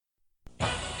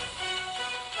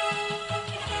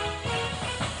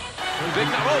Big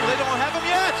time. Oh, they don't have him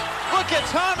yet. Look at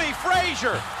Tommy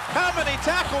Frazier. How many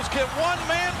tackles can one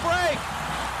man break?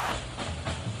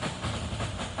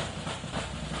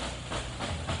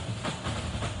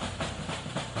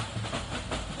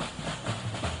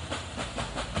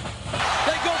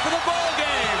 They go for the ball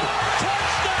game.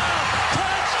 Touchdown!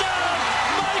 Touchdown!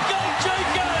 Michael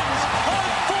Jenkins on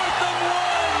 4th and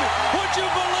 1. Would you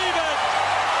believe it?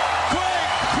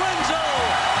 Craig Krenzel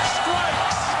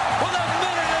strikes with a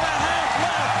minute and a half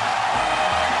left.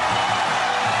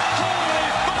 Holy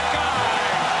Buckeye!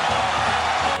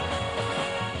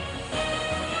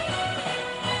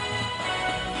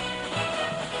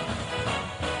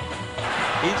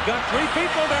 He's got 3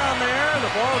 people down there. The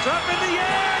ball's up in the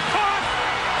air. Caught!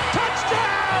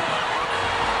 Touchdown!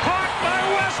 Caught by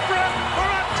Westbrook for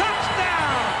a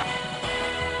touchdown!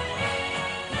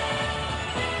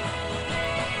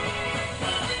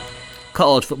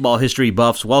 College football history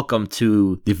buffs, welcome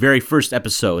to the very first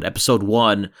episode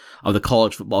 1 of the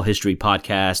College Football History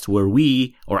Podcast,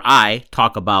 where I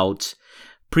talk about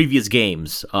previous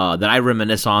games that I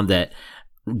reminisce on,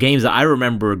 games that I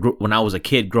remember when I was a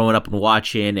kid growing up and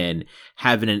watching and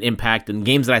having an impact, and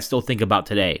games that I still think about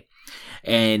today.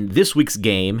 And this week's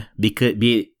game,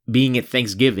 being at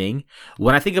Thanksgiving,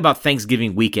 when I think about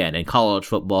Thanksgiving weekend and college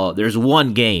football, there's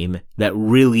one game that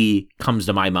really comes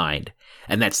to my mind,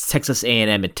 and that's Texas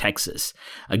A&M and Texas,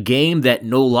 a game that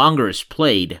no longer is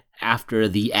played after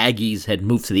the Aggies had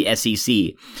moved to the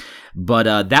SEC.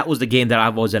 But that was the game that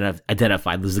I've always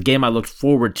identified. It was the game I looked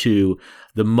forward to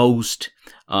the most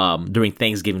during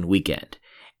Thanksgiving weekend.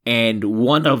 And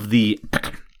one of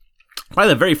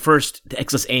probably the very first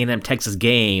Texas A&M Texas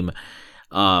game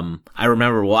I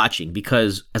remember watching,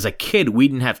 because as a kid, we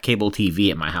didn't have cable TV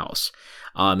at my house.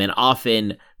 And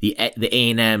often the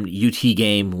A&M UT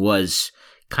game was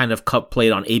kind of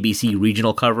played on ABC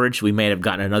regional coverage. We may have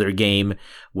gotten another game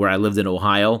where I lived in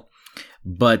Ohio.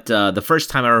 But the first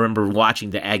time I remember watching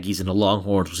the Aggies and the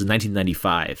Longhorns was in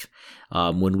 1995,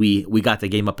 when we got the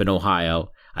game up in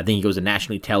Ohio. I think it was a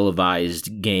nationally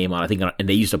televised game and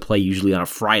they used to play usually on the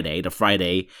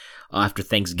Friday after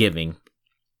Thanksgiving.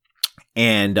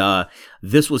 And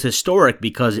this was historic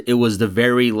because it was the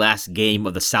very last game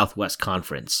of the Southwest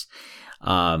Conference.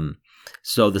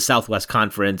 So the Southwest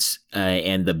Conference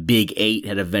and the Big 8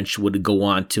 had eventually would go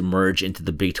on to merge into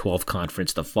the Big 12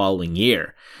 Conference the following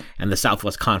year. And the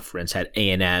Southwest Conference had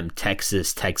A&M,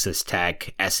 Texas, Texas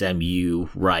Tech, SMU,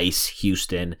 Rice,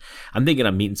 Houston. I'm thinking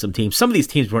I'm meeting some teams. Some of these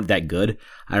teams weren't that good.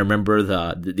 I remember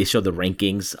they showed the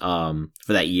rankings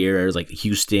for that year. It was like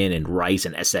Houston and Rice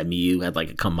and SMU had like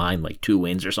a combined like 2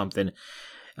 wins or something.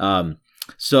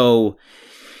 So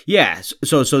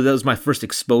that was my first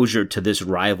exposure to this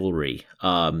rivalry.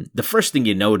 The first thing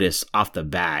you notice off the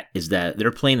bat is that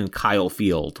they're playing in Kyle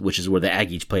Field, which is where the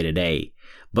Aggies play today.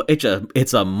 But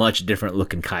it's a much different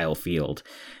looking Kyle Field.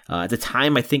 At the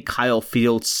time, I think Kyle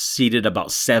Field seated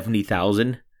about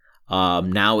 70,000.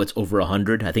 Now it's over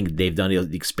 100. I think they've done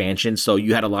the expansion. So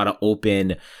you had a lot of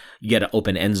open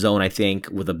end zone, I think,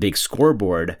 with a big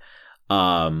scoreboard.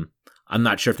 I'm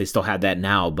not sure if they still have that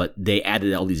now, but they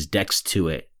added all these decks to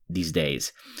it these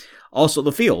days. Also,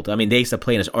 the field. I mean, they used to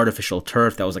play in this artificial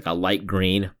turf that was like a light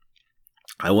green.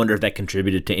 I wonder if that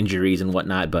contributed to injuries and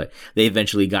whatnot, but they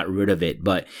eventually got rid of it.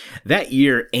 But that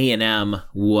year, A&M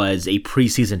was a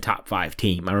preseason top 5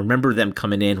 team. I remember them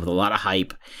coming in with a lot of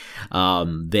hype.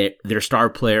 Their star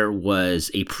player was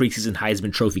a preseason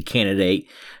Heisman Trophy candidate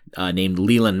named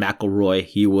Leland McElroy.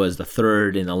 He was the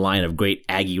third in a line of great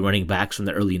Aggie running backs from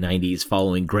the early 90s,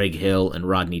 following Greg Hill and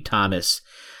Rodney Thomas.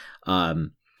 He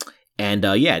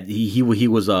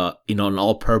was an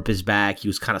all-purpose back. He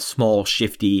was kind of small,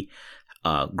 shifty,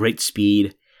 great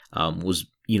speed. Was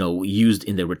used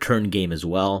in the return game as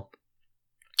well.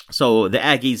 So the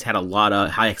Aggies had a lot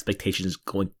of high expectations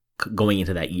going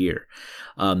into that year.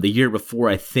 The year before,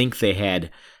 I think they had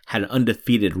an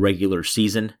undefeated regular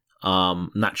season.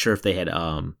 Not sure if they had,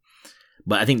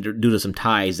 but I think due to some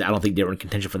ties, I don't think they were in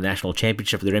contention for the national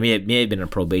championship. They may have been on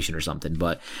probation or something,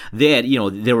 but they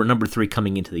were number 3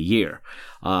 coming into the year.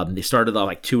 They started off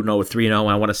like 2-0 or 3-0,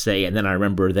 I want to say, and then I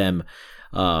remember them,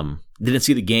 didn't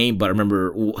see the game, but I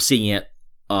remember seeing it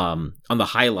on the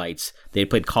highlights. They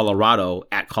played Colorado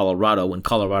at Colorado when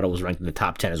Colorado was ranked in the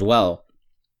top 10 as well.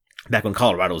 Back when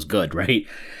Colorado was good, right?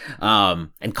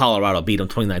 And Colorado beat them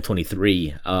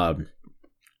 29-23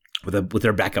 with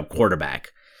their backup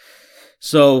quarterback.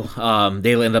 So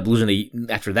they ended up losing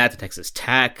after that to Texas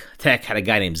Tech. Tech had a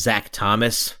guy named Zach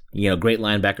Thomas, great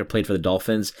linebacker, played for the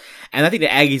Dolphins. And I think the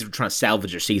Aggies were trying to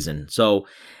salvage their season. So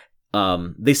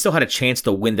they still had a chance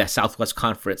to win that Southwest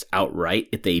Conference outright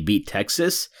if they beat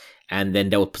Texas. and then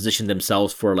they would position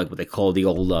themselves for like what they call the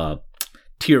old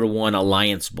Tier 1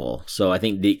 Alliance Bowl. So I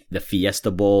think the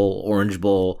Fiesta Bowl, Orange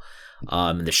Bowl,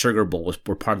 and the Sugar Bowl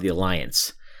were part of the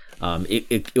Alliance.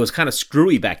 It was kind of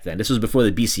screwy back then. This was before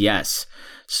the BCS.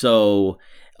 So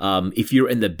if you're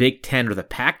in the Big Ten or the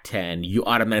Pac-10, you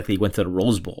automatically went to the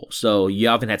Rose Bowl. So you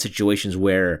often had situations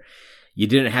where you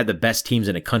didn't have the best teams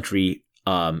in the country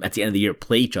at the end of the year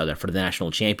play each other for the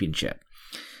national championship.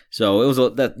 So it was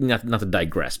not to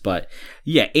digress, but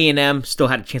yeah, A&M still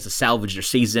had a chance to salvage their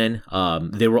season.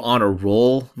 They were on a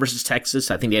roll versus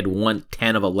Texas. I think they had won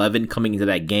 10 of 11 coming into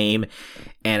that game,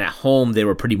 and at home they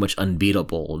were pretty much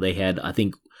unbeatable. They had, I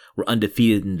think, were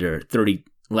undefeated in their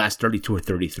last 32 or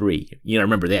 33.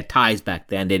 Remember they had ties back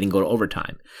then. They didn't go to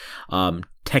overtime.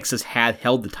 Texas had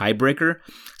held the tiebreaker,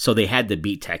 so they had to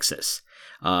beat Texas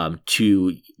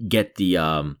to get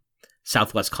the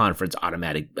Southwest Conference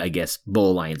automatic, I guess,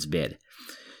 Bowl Alliance bid.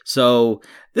 So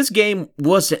this game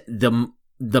wasn't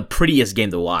the prettiest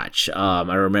game to watch.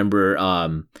 I remember,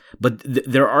 but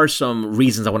there are some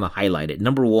reasons I want to highlight it.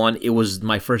 Number one, it was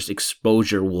my first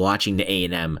exposure watching the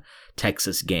A&M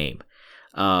Texas game.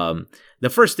 The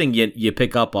first thing you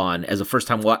pick up on as a first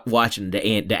time watching the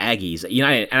Aggies,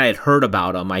 I had heard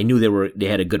about them. I knew they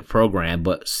had a good program,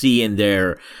 but seeing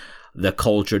the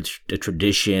culture, the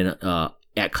tradition,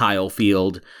 at Kyle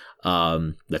Field,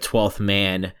 the 12th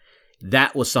man,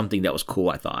 that was something that was cool.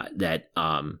 I thought that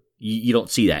you don't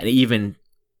see that. And even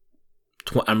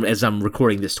as I'm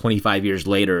recording this 25 years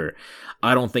later,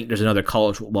 I don't think there's another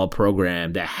college football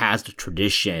program that has the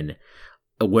tradition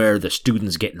where the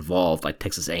students get involved like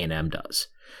Texas A&M does.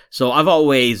 So I've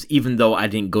always, even though I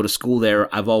didn't go to school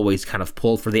there, I've always kind of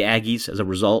pulled for the Aggies as a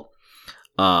result.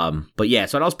 But yeah,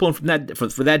 so I was pulling from that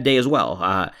for that day as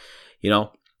well.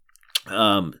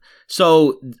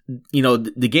 So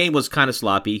the game was kind of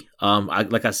sloppy.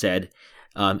 Like I said,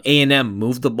 A&M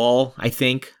moved the ball, I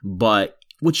think, but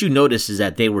what you notice is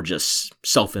that they were just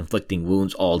self-inflicting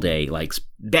wounds all day, like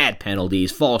bad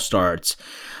penalties, false starts.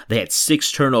 They had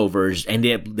 6 turnovers, and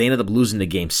they ended up losing the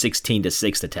game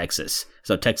 16-6 to Texas.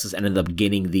 So Texas ended up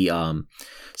getting the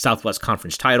Southwest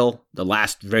Conference title, the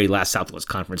very last Southwest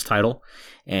Conference title,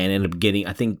 and ended up getting.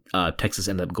 I think Texas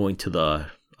ended up going to the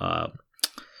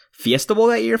Fiesta Bowl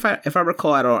that year, if I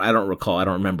recall. I don't recall. I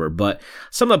don't remember. But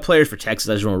some of the players for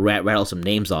Texas, I just want to rattle some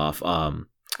names off.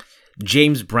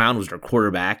 James Brown was their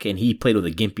quarterback, and he played with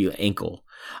a gimpy ankle.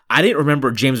 I didn't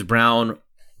remember James Brown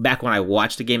back when I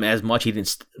watched the game as much. When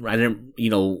I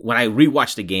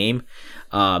rewatched the game,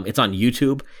 it's on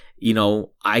YouTube.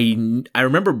 I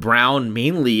remember Brown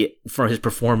mainly for his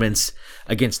performance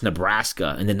against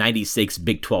Nebraska in the 96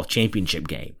 Big 12 championship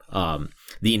game,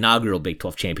 the inaugural Big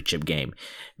 12 championship game.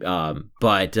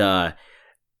 But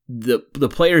the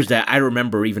players that I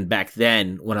remember even back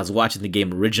then when I was watching the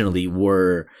game originally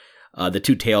were the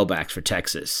 2 tailbacks for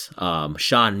Texas.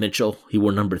 Sean Mitchell, he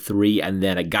wore number 3, and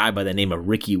then a guy by the name of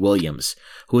Ricky Williams,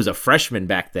 who was a freshman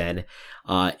back then,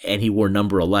 and he wore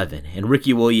number 11. And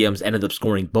Ricky Williams ended up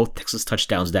scoring both Texas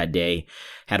touchdowns that day,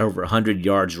 had over 100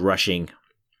 yards rushing.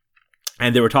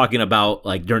 And they were talking about,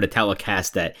 like, during the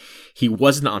telecast that he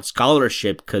wasn't on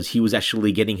scholarship because he was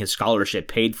actually getting his scholarship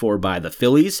paid for by the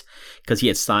Phillies because he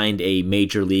had signed a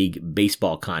Major League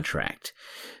Baseball contract.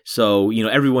 So,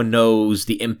 everyone knows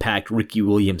the impact Ricky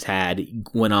Williams had. He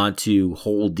went on to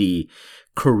hold the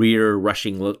career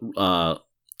rushing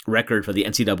record for the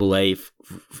NCAA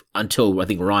until I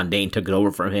think Ron Dayne took it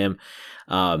over from him.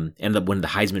 Ended up winning the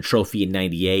Heisman Trophy in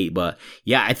 98. But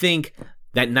yeah, I think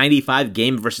that 95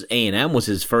 game versus A&M was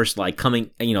his first coming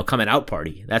out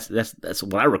party. That's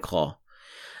what I recall.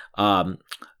 And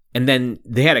then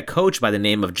they had a coach by the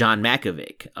name of John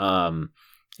Makovic.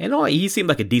 And he seemed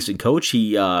like a decent coach.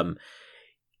 That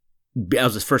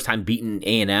was his first time beating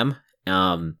A&M.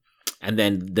 And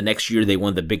then the next year they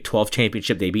won the Big 12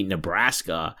 championship. They beat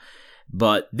Nebraska.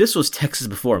 But this was Texas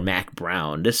before Mack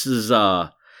Brown. This is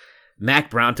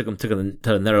Mack Brown took them to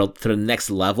the next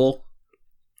level.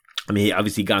 I mean, he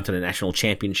obviously got into the national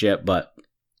championship, but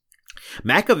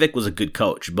Makovic was a good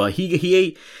coach. But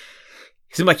he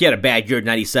seemed like he had a bad year in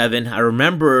 97. I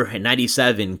remember in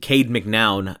 97, Cade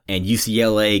McNown and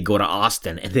UCLA go to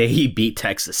Austin, and they beat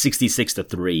Texas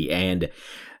 66-3. And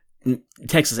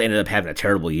Texas ended up having a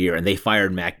terrible year, and they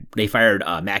fired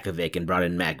Makovic and brought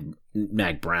in Mack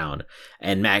Brown.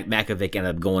 And Makovic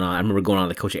ended up going on. I remember going on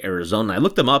the coach of Arizona. I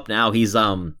looked him up now. He's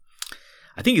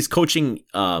I think he's coaching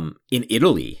in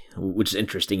Italy, which is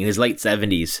interesting, in his late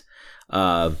 70s.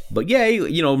 But yeah,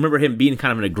 remember him being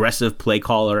kind of an aggressive play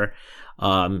caller.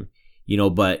 But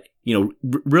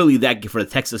really that for the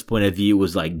Texas point of view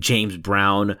was like James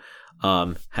Brown,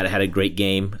 had a great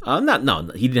game. He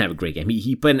didn't have a great game.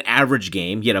 He played an average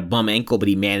game. He had a bum ankle, but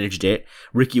he managed it.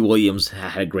 Ricky Williams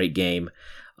had a great game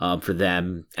for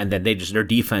them, and then their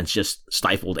defense just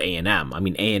stifled A&M. I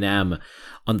mean, A&M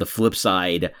on the flip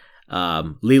side,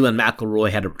 Leland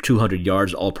McElroy had 200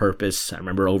 yards all-purpose. I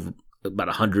remember over about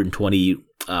 120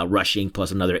 rushing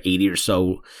plus another 80 or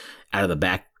so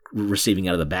receiving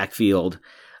out of the backfield.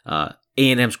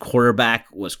 A&M's quarterback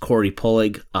was Corey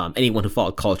Pulig. Anyone who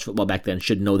followed college football back then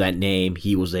should know that name.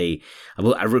 He was I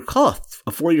recall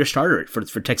a 4-year starter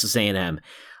for Texas A&M.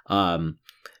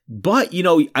 But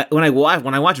when I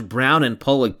watched Brown and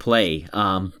Pulig play,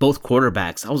 both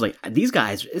quarterbacks, I was like, these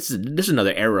guys, this is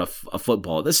another era of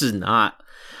football. This is not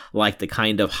like the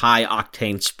kind of high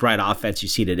octane spread offense you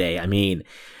see today. I mean,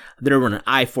 they're running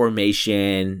I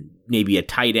formation, maybe a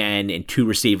tight end and 2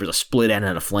 receivers, a split end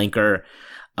and a flanker.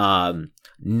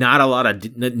 Not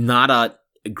a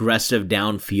aggressive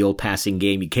downfield passing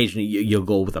game. Occasionally you'll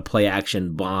go with a play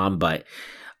action bomb, but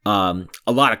a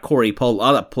lot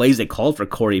of plays they called for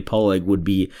Corey Pulig would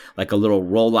be like a little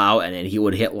rollout, and then he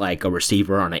would hit like a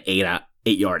receiver on an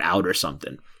 8-yard out or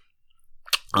something.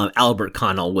 Albert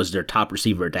Connell was their top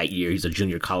receiver that year. He's a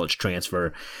junior college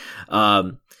transfer.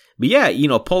 But yeah,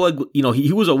 Pulig,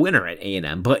 he was a winner at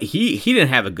A&M, but he didn't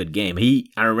have a good game.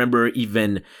 I remember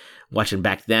even watching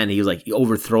back then, he was like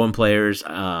overthrowing players.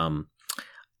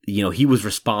 He was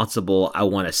responsible, I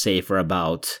want to say, for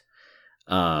about,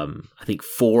 I think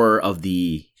 4 of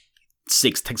the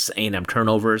 6 Texas A&M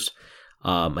turnovers.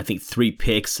 I think 3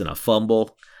 picks and a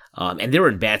fumble. And they were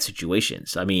in bad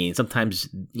situations. I mean, sometimes,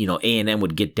 A&M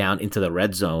would get down into the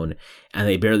red zone and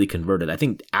they barely converted. I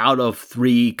think out of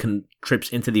 3 trips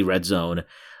into the red zone,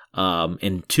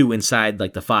 and 2 inside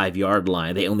like the 5-yard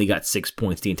line, they only got 6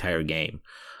 points the entire game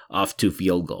off 2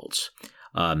 field goals.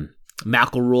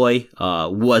 McElroy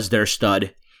was their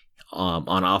stud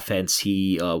on offense.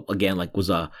 He again was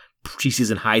a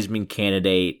preseason Heisman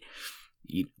candidate,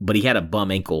 but he had a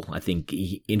bum ankle. I think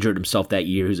he injured himself that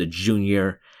year. He was a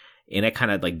junior, and that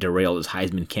kind of derailed his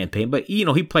Heisman campaign. But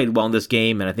he played well in this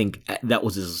game, and I think this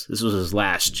was his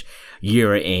last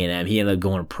year at A&M. He ended up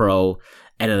going pro.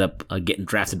 Ended up getting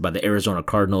drafted by the Arizona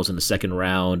Cardinals in the 2nd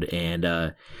round,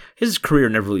 and his career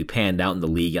never really panned out in the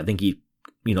league. I think he,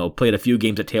 played a few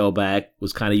games at tailback,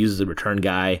 was kind of used as a return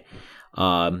guy,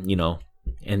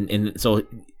 and so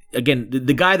again,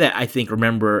 the guy that I think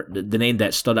the name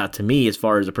that stood out to me as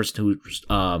far as a person who,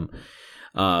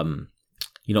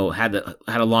 had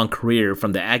a long career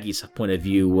from the Aggies' point of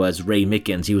view was Ray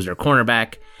Mickens. He was their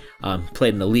cornerback,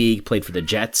 played in the league, played for the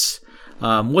Jets.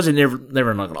 Wasn't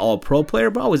never like an all-pro player,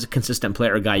 but always a consistent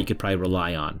player, a guy you could probably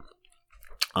rely on.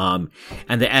 And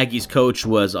the Aggies coach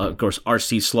was, of course,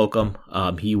 R.C. Slocum.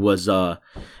 He was,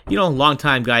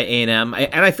 longtime guy at A&M.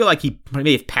 And I feel like he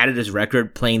may have padded his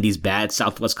record playing these bad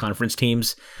Southwest Conference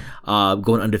teams,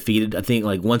 going undefeated. I think,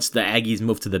 once the Aggies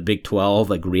moved to the Big 12,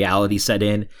 reality set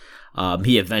in.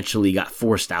 He eventually got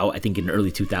forced out, I think, in the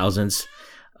early 2000s.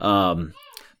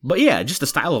 But yeah, just the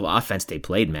style of offense they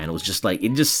played, man, it was just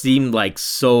it just seemed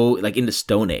so in the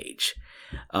Stone Age,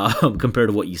 compared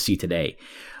to what you see today.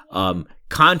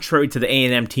 Contrary to the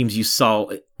A&M teams you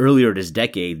saw earlier this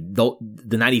decade, the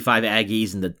 95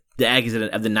 Aggies and the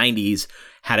Aggies of the 90s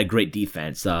had a great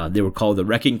defense. They were called the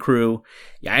Wrecking Crew.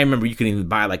 Yeah, I remember you could even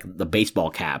buy the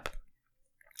baseball cap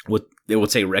they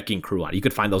would say Wrecking Crew on it. You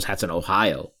could find those hats in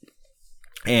Ohio.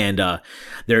 And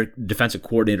their defensive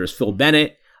coordinator is Phil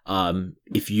Bennett.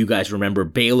 If you guys remember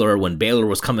Baylor, when Baylor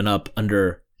was coming up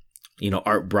under,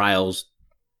 Art Briles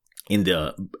in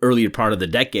the earlier part of the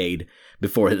decade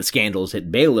before the scandals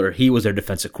hit Baylor, he was their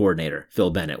defensive coordinator.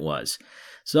 Phil Bennett was.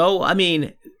 So, I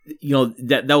mean,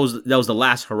 that was the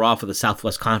last hurrah for the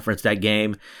Southwest Conference. That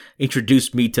game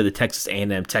introduced me to the Texas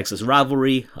A&M Texas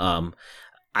rivalry.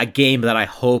 A game that I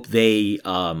hope they,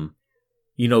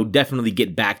 definitely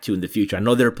get back to in the future. I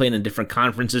know they're playing in different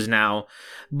conferences now,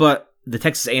 but the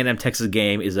Texas A&M Texas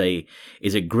game is a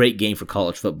great game for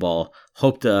college football.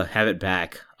 Hope to have it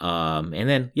back. And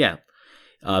then, yeah,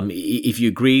 if you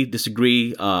agree,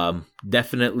 disagree,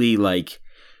 definitely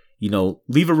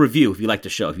leave a review if you like the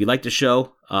show. If you like the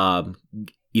show,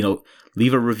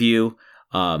 leave a review.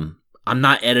 I'm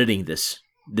not editing this.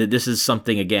 This is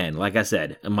something, again, like I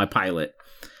said, in my pilot,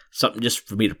 something just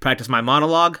for me to practice my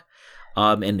monologue.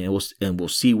 And we'll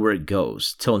see where it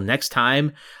goes. Till next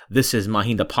time, this is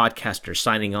Maheen the Podcaster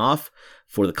signing off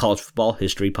for the College Football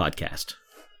History Podcast.